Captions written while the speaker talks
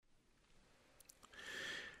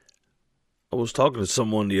I was talking to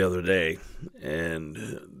someone the other day,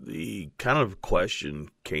 and the kind of question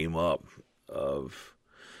came up of,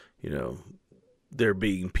 there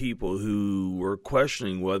being people who were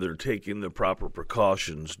questioning whether taking the proper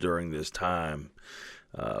precautions during this time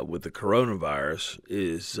with the coronavirus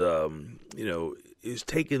is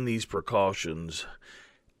taking these precautions.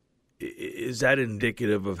 Is that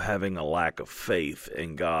indicative of having a lack of faith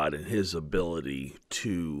in God and His ability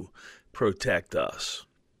to protect us?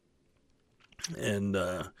 And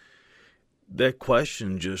that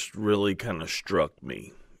question just really kind of struck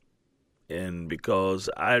me. And because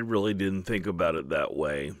I really didn't think about it that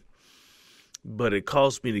way, but it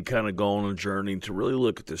caused me to kind of go on a journey to really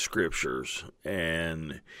look at the scriptures.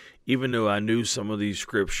 And even though I knew some of these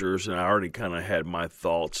scriptures and I already kind of had my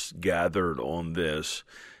thoughts gathered on this,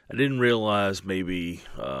 I didn't realize maybe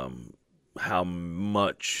how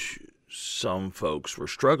much some folks were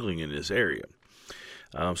struggling in this area.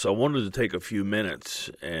 So I wanted to take a few minutes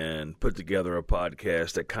and put together a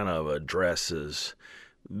podcast that kind of addresses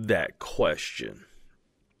that question.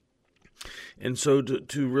 And so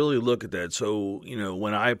to really look at that, so,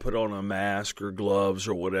 when I put on a mask or gloves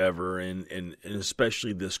or whatever, and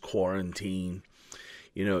especially this quarantine,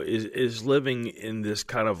 is living in this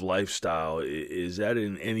kind of lifestyle, is that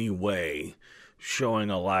in any way showing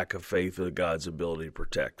a lack of faith in God's ability to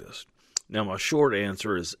protect us? Now, my short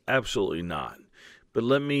answer is absolutely not. But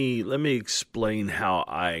let me explain how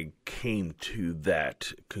I came to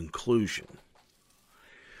that conclusion.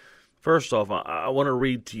 First off, I want to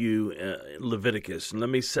read to you Leviticus, and let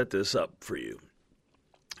me set this up for you.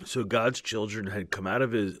 So God's children had come out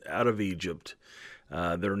of Egypt.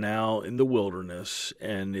 They're now in the wilderness,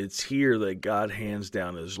 and it's here that God hands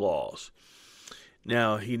down His laws.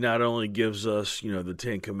 Now, He not only gives us, the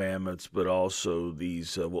Ten Commandments, but also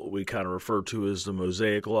these what we kind of refer to as the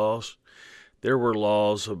Mosaic laws. There were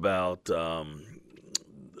laws about,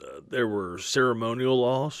 there were ceremonial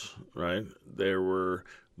laws, right? There were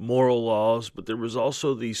moral laws, but there was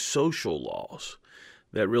also these social laws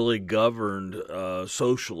that really governed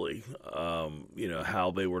socially,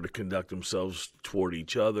 how they were to conduct themselves toward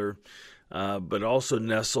each other. But also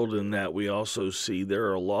nestled in that, we also see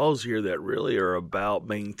there are laws here that really are about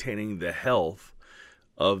maintaining the health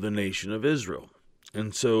of the nation of Israel.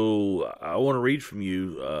 And so I want to read from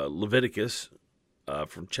you Leviticus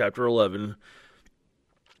from chapter 11,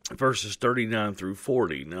 verses 39 through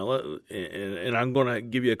 40. Now, and I'm going to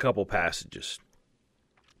give you a couple passages.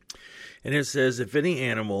 And it says, "If any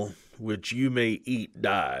animal which you may eat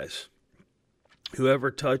dies,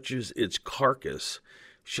 whoever touches its carcass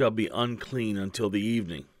shall be unclean until the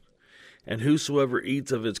evening. And whosoever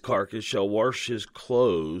eats of its carcass shall wash his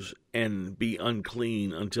clothes and be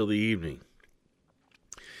unclean until the evening.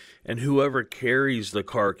 And whoever carries the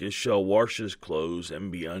carcass shall wash his clothes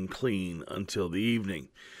and be unclean until the evening."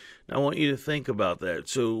 Now, I want you to think about that.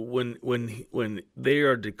 So when they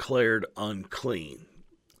are declared unclean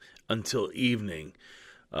until evening,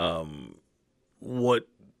 what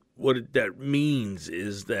that means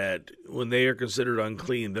is that when they are considered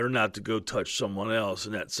unclean, they're not to go touch someone else,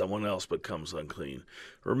 and that someone else becomes unclean.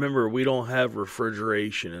 Remember, we don't have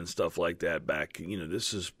refrigeration and stuff like that back.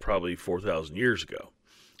 This is probably 4,000 years ago.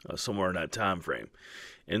 Somewhere in that time frame.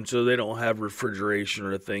 And so they don't have refrigeration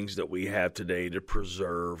or the things that we have today to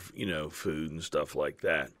preserve, food and stuff like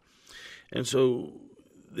that. And so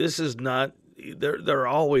this is not, there are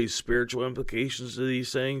always spiritual implications to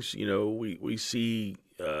these things. We see,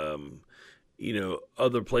 other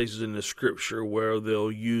places in the scripture where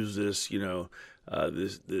they'll use this,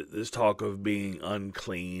 this talk of being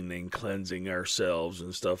unclean and cleansing ourselves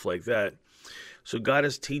and stuff like that. So God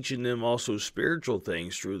is teaching them also spiritual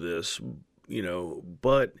things through this,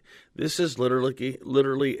 but this is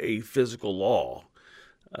literally a physical law.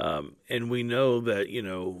 And we know that,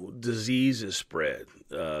 disease is spread,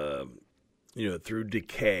 through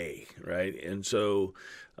decay, right? And so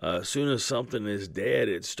as soon as something is dead,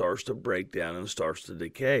 it starts to break down and starts to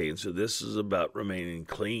decay. And so this is about remaining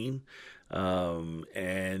clean.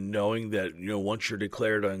 And knowing that, once you're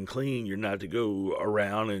declared unclean, you're not to go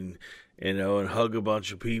around and hug a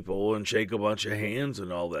bunch of people and shake a bunch of hands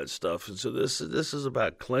and all that stuff. And so this is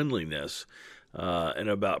about cleanliness and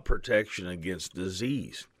about protection against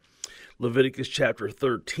disease. Leviticus chapter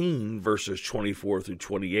 13, verses 24 through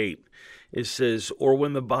 28, it says, "Or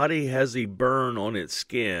when the body has a burn on its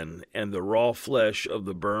skin, and the raw flesh of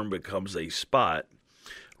the burn becomes a spot,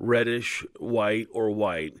 reddish, white, or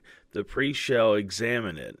white, the priest shall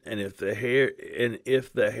examine it, and if the hair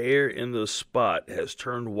in the spot has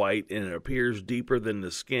turned white and it appears deeper than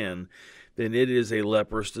the skin, then it is a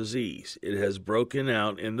leprous disease. It has broken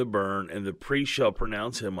out in the burn, and the priest shall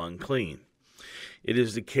pronounce him unclean. it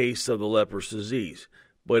is the case of the leprous disease.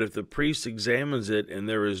 But if the priest examines it and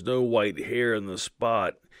there is no white hair in the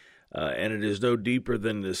spot, and it is no deeper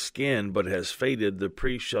than the skin, but has faded, the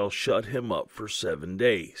priest shall shut him up for 7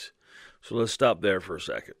 days. So let's stop there for a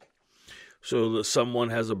second. So that someone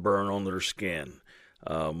has a burn on their skin.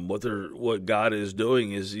 What God is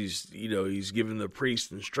doing is he's giving the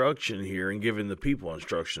priest instruction here and giving the people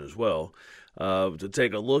instruction as well, to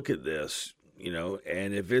take a look at this,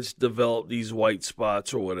 and if it's developed these white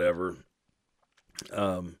spots or whatever,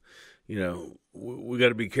 we got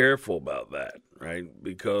to be careful about that, right?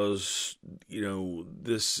 Because,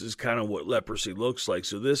 this is kind of what leprosy looks like.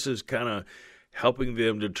 So this is kind of helping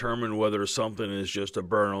them determine whether something is just a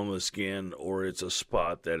burn on the skin or it's a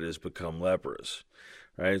spot that has become leprous,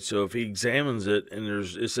 right? So if he examines it and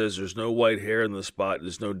it says there's no white hair in the spot,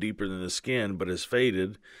 it's no deeper than the skin, but has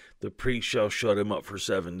faded, the priest shall shut him up for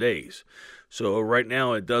 7 days. So right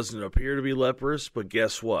now it doesn't appear to be leprous, but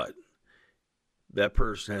guess what? That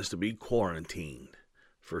person has to be quarantined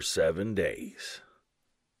for 7 days.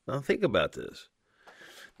 Now think about this.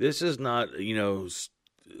 This is not,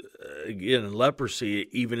 again, leprosy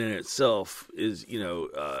even in itself is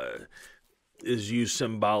used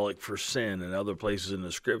symbolic for sin in other places in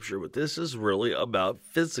the scripture, but this is really about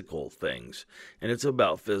physical things, and it's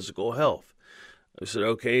about physical health. I said,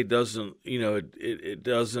 okay, it doesn't, it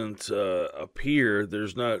doesn't appear,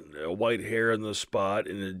 there's not a white hair in the spot,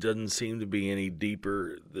 and it doesn't seem to be any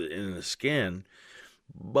deeper in the skin,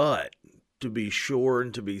 but to be sure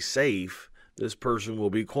and to be safe, this person will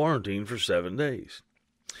be quarantined for 7 days.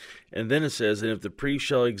 And then it says, and if the priest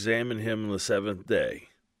shall examine him on the 7th day,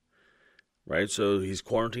 right? So he's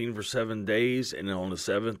quarantined for 7 days, and on the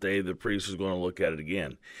 7th day, the priest is going to look at it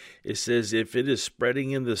again. It says, if it is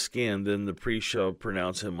spreading in the skin, then the priest shall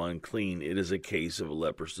pronounce him unclean. It is a case of a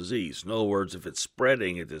leprous disease. In other words, if it's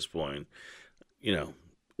spreading at this point,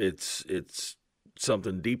 it's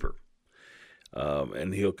something deeper.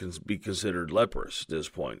 And he'll be considered leprous at this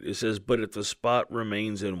point. It says, but if the spot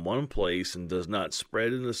remains in one place and does not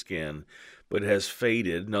spread in the skin, but has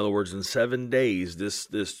faded, in other words, in 7 days, this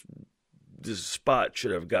spot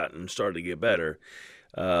should have started to get better,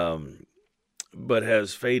 but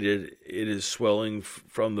has faded, it is swelling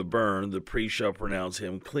from the burn, the priest shall pronounce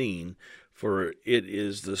him clean, for it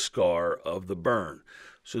is the scar of the burn.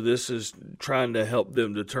 So this is trying to help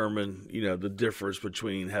them determine, the difference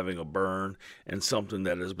between having a burn and something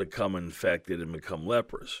that has become infected and become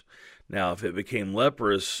leprous. Now, if it became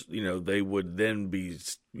leprous, they would then be,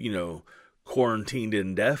 quarantined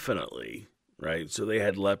indefinitely, right? So they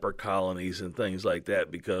had leper colonies and things like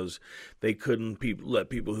that because they couldn't let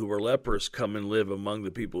people who were leprous come and live among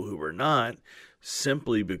the people who were not,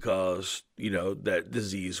 simply because, that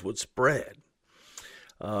disease would spread.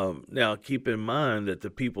 Now, keep in mind that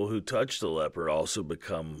the people who touch the leper also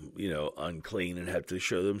become, unclean and have to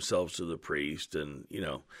show themselves to the priest. And,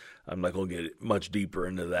 I'm not going to get much deeper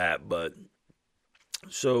into that. But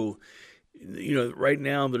so, right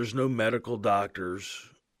now there's no medical doctors,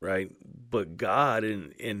 right? But God,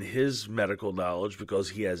 in his medical knowledge,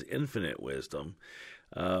 because he has infinite wisdom,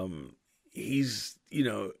 he's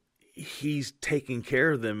taking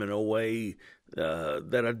care of them in a way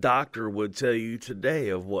that a doctor would tell you today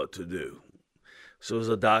of what to do. So as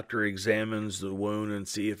a doctor examines the wound and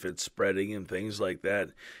see if it's spreading and things like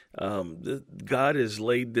that, God has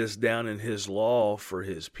laid this down in his law for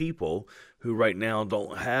his people who right now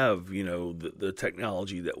don't have, the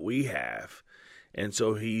technology that we have. And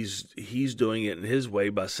so he's doing it in his way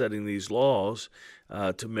by setting these laws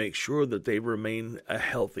to make sure that they remain a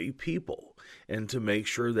healthy people, and to make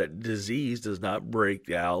sure that disease does not break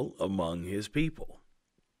out among his people.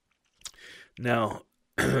 Now,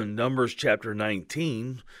 Numbers chapter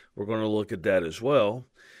 19, we're going to look at that as well.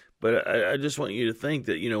 But I just want you to think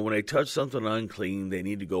that, when they touch something unclean, they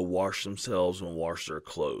need to go wash themselves and wash their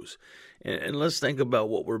clothes. And let's think about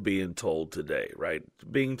what we're being told today, right?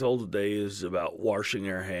 Being told today is about washing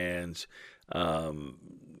our hands,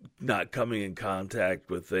 not coming in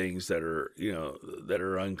contact with things that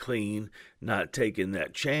are unclean, not taking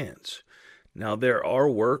that chance. Now, there are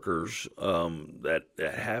workers that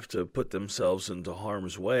have to put themselves into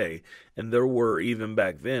harm's way, and there were even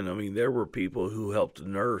back then. I mean, there were people who helped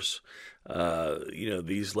nurse,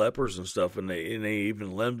 these lepers and stuff, and they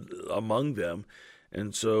even lived among them.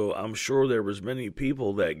 And so I'm sure there was many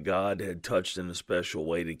people that God had touched in a special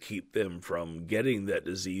way to keep them from getting that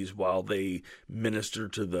disease while they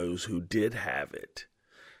ministered to those who did have it,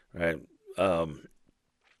 right?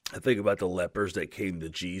 I think about the lepers that came to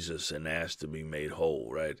Jesus and asked to be made whole,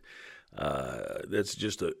 right? That's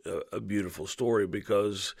just a beautiful story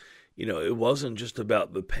because, it wasn't just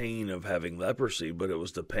about the pain of having leprosy, but it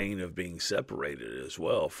was the pain of being separated as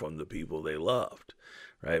well from the people they loved,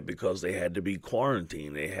 right? Because they had to be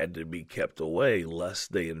quarantined. They had to be kept away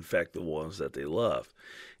lest they infect the ones that they love.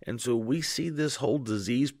 And so we see this whole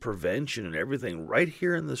disease prevention and everything right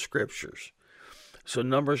here in the scriptures. So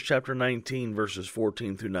Numbers chapter 19, verses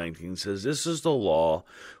 14 through 19 says, "This is the law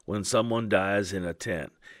when someone dies in a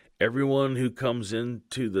tent. Everyone who comes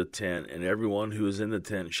into the tent and everyone who is in the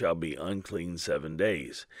tent shall be unclean 7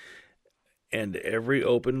 days. And every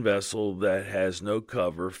open vessel that has no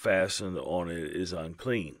cover fastened on it is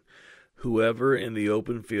unclean. Whoever in the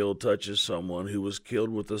open field touches someone who was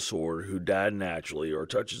killed with a sword, who died naturally, or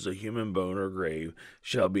touches a human bone or grave,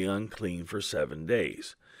 shall be unclean for 7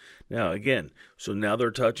 days." Now, again, so now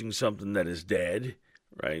they're touching something that is dead,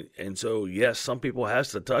 right? And so, yes, some people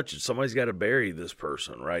has to touch it. Somebody's got to bury this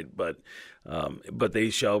person, right? But they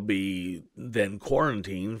shall be then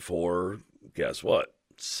quarantined for, guess what?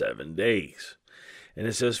 7 days. And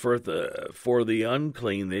it says, for the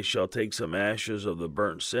unclean they shall take some ashes of the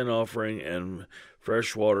burnt sin offering, and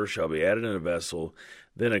fresh water shall be added in a vessel.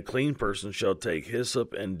 Then a clean person shall take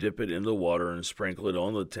hyssop and dip it in the water and sprinkle it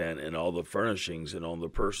on the tent and all the furnishings and on the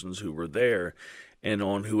persons who were there, and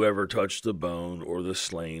on whoever touched the bone or the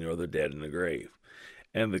slain or the dead in the grave.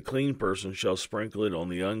 And the clean person shall sprinkle it on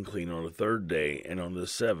the unclean on the 3rd day and on the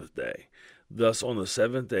 7th day. Thus on the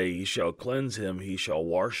 7th day he shall cleanse him, he shall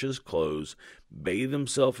wash his clothes, bathe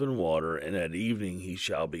himself in water, and at evening he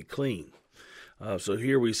shall be clean. So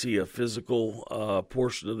here we see a physical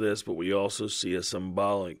portion of this, but we also see a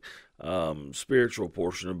symbolic spiritual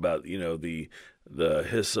portion about, the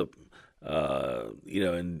hyssop, and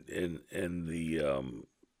the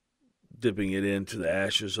dipping it into the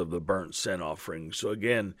ashes of the burnt sin offering. So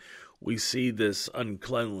again, we see this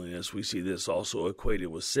uncleanliness. We see this also equated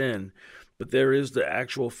with sin. But there is the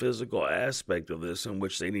actual physical aspect of this in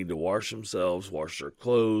which they need to wash themselves, wash their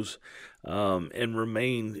clothes, and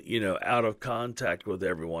remain, out of contact with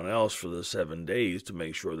everyone else for the 7 days to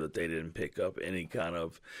make sure that they didn't pick up any kind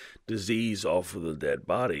of disease off of the dead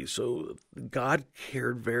body. So God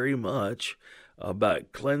cared very much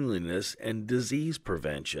about cleanliness and disease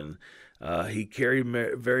prevention. He cared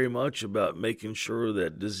very much about making sure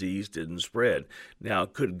that disease didn't spread. Now,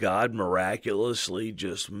 could God miraculously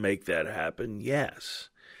just make that happen? Yes.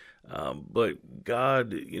 But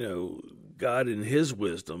God, God in His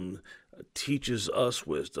wisdom teaches us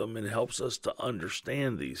wisdom and helps us to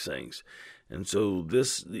understand these things. And so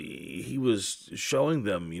He was showing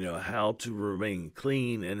them, how to remain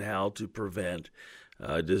clean and how to prevent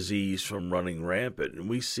disease from running rampant. And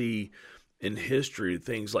we see in history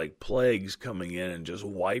things like plagues coming in and just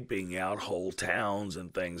wiping out whole towns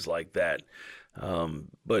and things like that.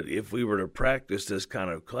 But if we were to practice this kind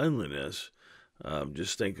of cleanliness,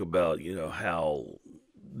 just think about, how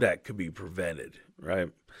that could be prevented, right?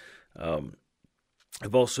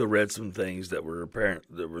 I've also read some things that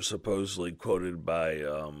were supposedly quoted by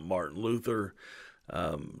Martin Luther,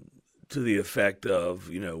 to the effect of,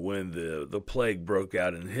 when the plague broke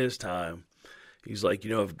out in his time, he's like,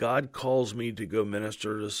 if God calls me to go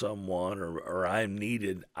minister to someone or I'm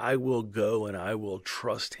needed, I will go and I will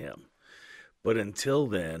trust Him. But until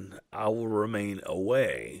then, I will remain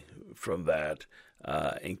away from that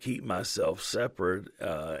and keep myself separate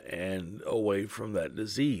and away from that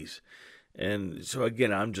disease. And so,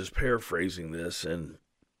 again, I'm just paraphrasing this, and,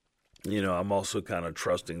 I'm also kind of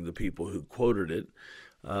trusting the people who quoted it.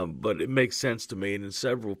 But it makes sense to me, and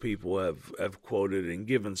several people have quoted and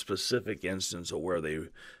given specific instance of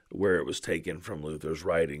where it was taken from Luther's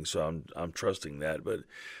writing. So I'm trusting that. But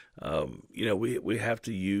we have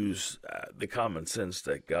to use the common sense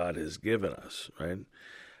that God has given us, right?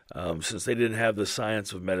 Since they didn't have the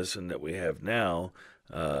science of medicine that we have now,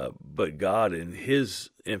 but God, in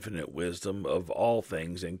His infinite wisdom of all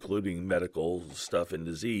things, including medical stuff and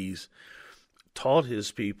disease, taught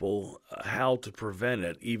His people how to prevent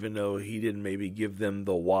it, even though He didn't maybe give them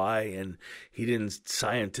the why, and He didn't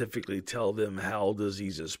scientifically tell them how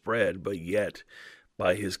diseases spread, but yet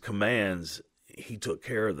by His commands, He took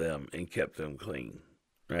care of them and kept them clean,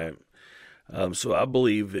 right? So I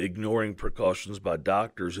believe ignoring precautions by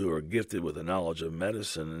doctors who are gifted with the knowledge of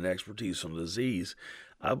medicine and expertise on disease,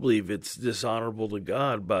 I believe it's dishonorable to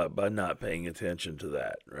God by not paying attention to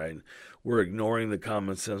that, right? We're ignoring the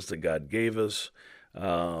common sense that God gave us,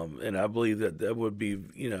 and I believe that would be,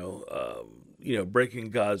 breaking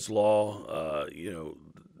God's law.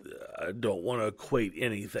 I don't want to equate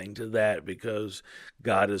anything to that because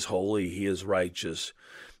God is holy, He is righteous.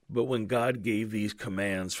 But when God gave these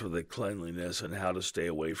commands for the cleanliness and how to stay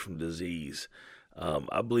away from disease,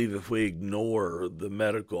 I believe if we ignore the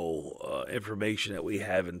medical information that we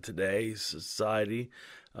have in today's society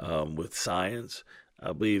with science,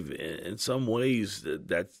 I believe in some ways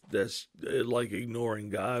that's like ignoring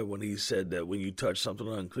God when he said that when you touch something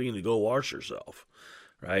unclean, to go wash yourself,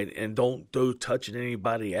 right? And don't go touching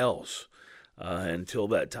anybody else until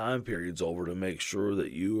that time period's over, to make sure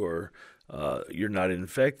that you're not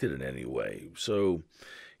infected in any way. So,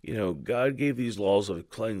 God gave these laws of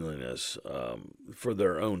cleanliness for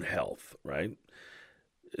their own health, right?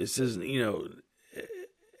 It says,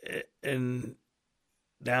 and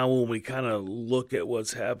now when we kind of look at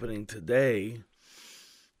what's happening today,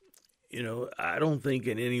 I don't think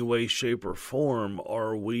in any way, shape, or form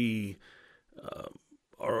are we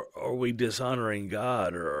dishonoring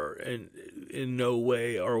God, or in no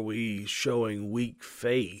way are we showing weak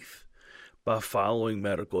faith by following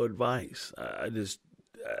medical advice. I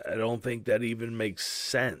don't think that even makes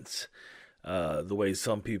sense, the way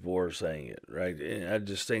some people are saying it, right? And I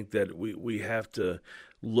just think that we have to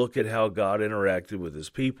look at how God interacted with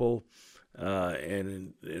his people,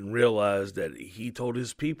 and realize that he told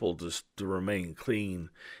his people to remain clean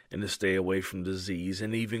and to stay away from disease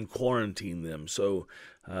and even quarantine them. So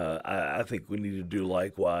I think we need to do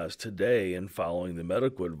likewise today in following the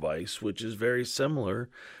medical advice, which is very similar,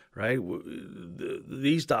 right?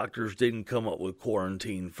 These doctors didn't come up with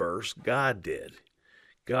quarantine first. God did.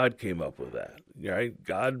 God came up with that, right?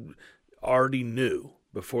 God already knew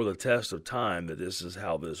before the test of time that this is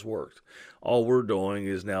how this worked. All we're doing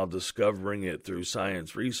is now discovering it through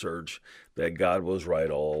science research that God was right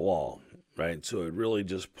all along, right? So it really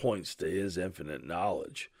just points to his infinite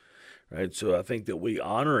knowledge, right? So I think that we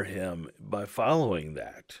honor him by following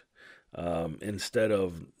that, instead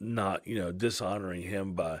of not, dishonoring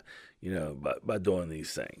him by doing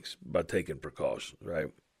these things, by taking precautions, right?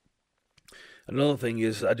 Another thing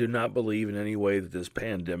is, I do not believe in any way that this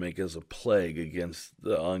pandemic is a plague against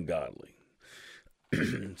the ungodly.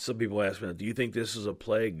 Some people ask me, do you think this is a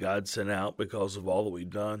plague God sent out because of all that we've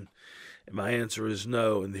done? And my answer is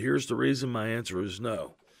no. And here's the reason my answer is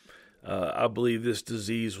no. I believe this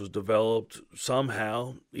disease was developed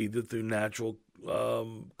somehow, either through natural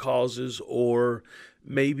causes, or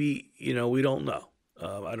maybe, we don't know.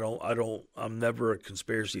 I'm never a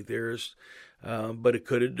conspiracy theorist. But it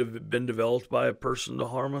could have been developed by a person to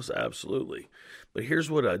harm us? Absolutely. But here's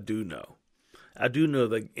what I do know. I do know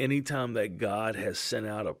that anytime that God has sent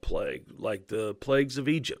out a plague, like the plagues of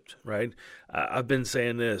Egypt, right? I've been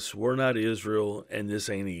saying this, we're not Israel and this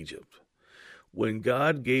ain't Egypt. When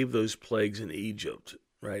God gave those plagues in Egypt,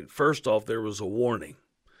 right, first off, there was a warning,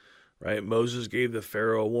 right? Moses gave the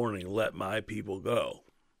Pharaoh a warning, let my people go.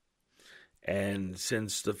 And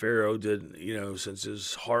since the Pharaoh didn't, since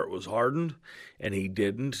his heart was hardened and he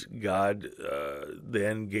didn't, God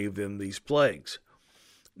then gave them these plagues.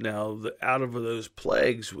 Now, out of those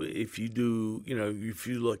plagues, if you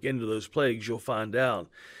look into those plagues, you'll find out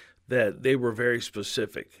that they were very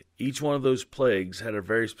specific. Each one of those plagues had a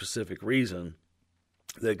very specific reason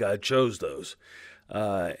that God chose those.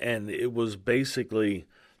 And it was basically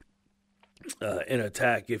an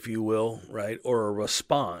attack, if you will, right, or a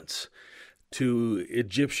response to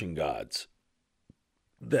Egyptian gods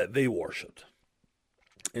that they worshipped.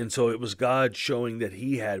 And so it was God showing that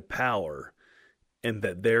he had power and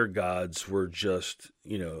that their gods were just,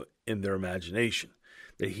 in their imagination,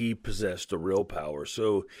 that he possessed the real power.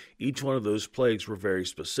 So each one of those plagues were very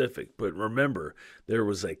specific. But remember, there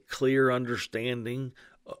was a clear understanding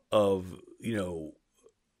of,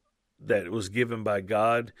 that it was given by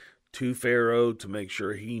God to Pharaoh to make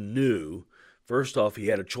sure he knew, first off, he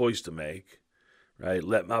had a choice to make, right?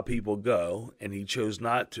 Let my people go, and he chose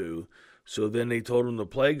not to. So then they told him the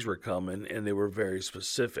plagues were coming, and they were very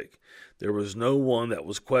specific. There was no one that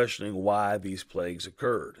was questioning why these plagues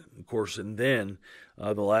occurred. Of course, and then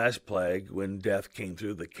the last plague, when death came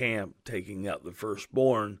through the camp, taking out the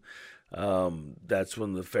firstborn, that's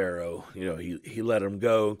when the Pharaoh, he let him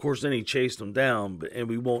go. Of course, then he chased them down, and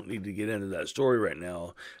we won't need to get into that story right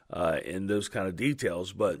now in those kind of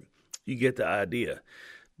details, but you get the idea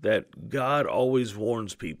that God always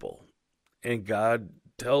warns people, and God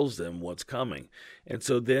tells them what's coming. And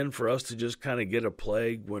so then for us to just kind of get a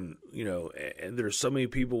plague when, and there's so many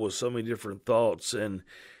people with so many different thoughts, and,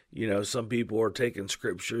 some people are taking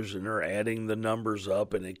scriptures and they're adding the numbers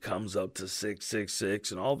up and it comes up to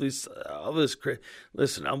 666 and all this.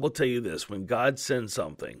 Listen, I'm going to tell you this, when God sends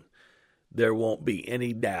something, there won't be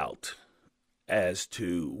any doubt as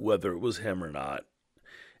to whether it was him or not,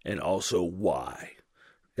 and also why.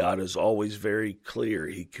 God is always very clear.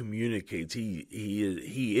 He communicates. He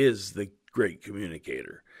is the great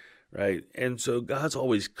communicator, right? And so God's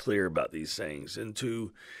always clear about these things. And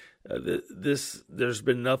there's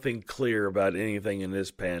been nothing clear about anything in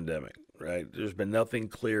this pandemic, right? There's been nothing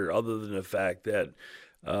clear other than the fact that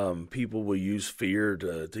people will use fear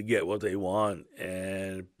to get what they want,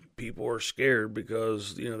 and people are scared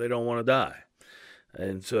because they don't want to die.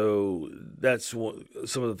 And so that's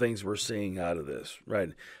some of the things we're seeing out of this, right?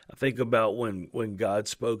 I think about when God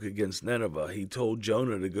spoke against Nineveh, he told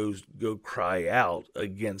Jonah to go cry out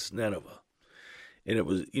against Nineveh. And it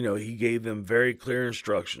was, he gave them very clear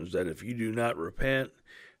instructions that if you do not repent,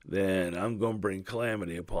 then I'm going to bring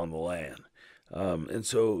calamity upon the land. And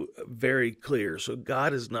so very clear. So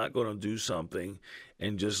God is not going to do something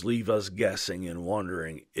and just leave us guessing and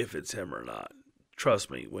wondering if it's him or not.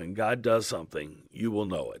 Trust me, when God does something, you will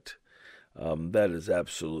know it. That is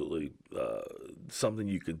absolutely something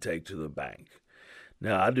you can take to the bank.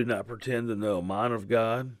 Now, I do not pretend to know a mind of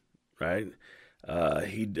God, right?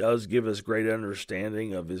 He does give us great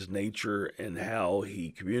understanding of his nature and how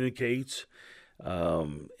he communicates.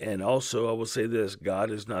 And also, I will say this,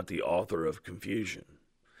 God is not the author of confusion,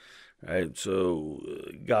 right? So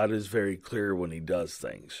God is very clear when he does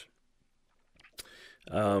things.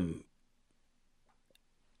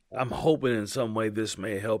 I'm hoping in some way this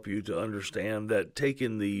may help you to understand that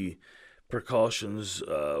taking the precautions,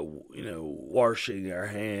 washing our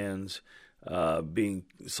hands, being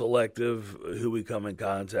selective who we come in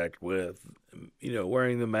contact with,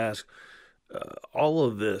 wearing the mask, all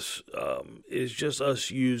of this is just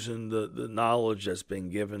us using the knowledge that's been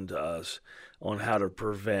given to us on how to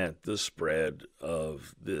prevent the spread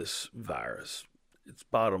of this virus. It's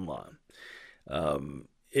bottom line.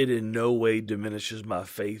 It in no way diminishes my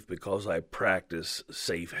faith because I practice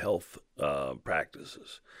safe health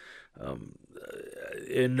practices.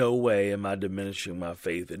 In no way am I diminishing my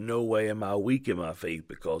faith. In no way am I weak in my faith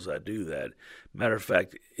because I do that. Matter of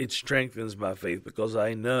fact, it strengthens my faith because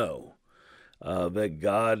I know that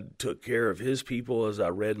God took care of his people, as I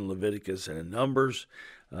read in Leviticus and in Numbers,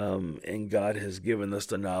 and God has given us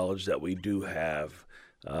the knowledge that we do have,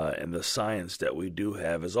 and the science that we do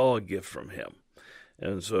have is all a gift from him.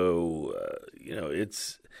 And so,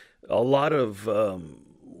 it's a lot of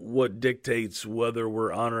what dictates whether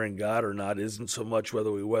we're honoring God or not isn't so much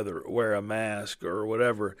whether we wear a mask or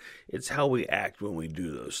whatever. It's how we act when we do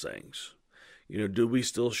those things. Do we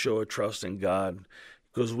still show a trust in God?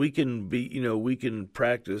 Because we can we can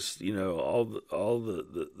practice, all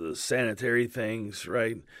the sanitary things,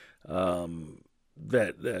 right?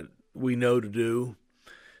 That we know to do.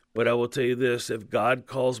 But I will tell you this, if God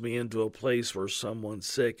calls me into a place where someone's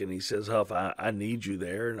sick and he says, Huff, I need you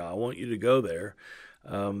there and I want you to go there,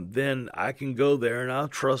 then I can go there and I'll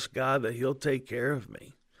trust God that he'll take care of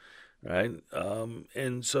me, right?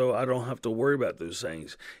 And so I don't have to worry about those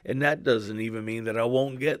things. And that doesn't even mean that I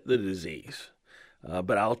won't get the disease.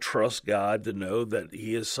 But I'll trust God to know that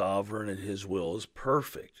he is sovereign and his will is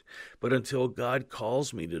perfect. But until God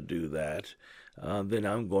calls me to do that, then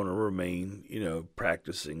I'm going to remain,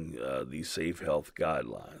 practicing these safe health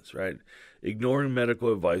guidelines, right? Ignoring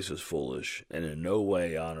medical advice is foolish and in no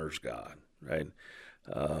way honors God, right?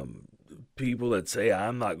 People that say,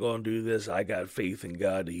 I'm not going to do this, I got faith in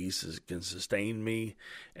God, he can sustain me,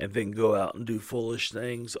 and then go out and do foolish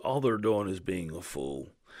things, all they're doing is being a fool.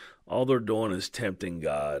 All they're doing is tempting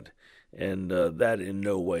God, and that in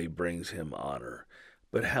no way brings him honor.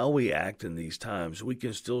 But how we act in these times, we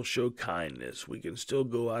can still show kindness. We can still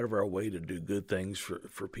go out of our way to do good things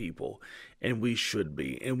for people, and we should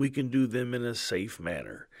be. And we can do them in a safe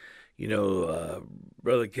manner.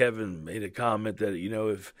 Brother Kevin made a comment that,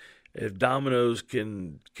 if Domino's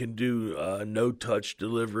can do no-touch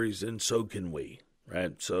deliveries, then so can we,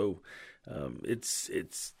 right? So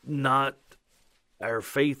it's not... Our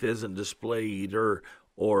faith isn't displayed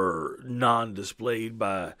or non-displayed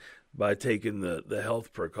by taking the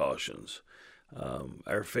health precautions.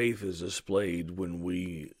 Our faith is displayed when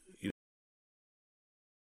we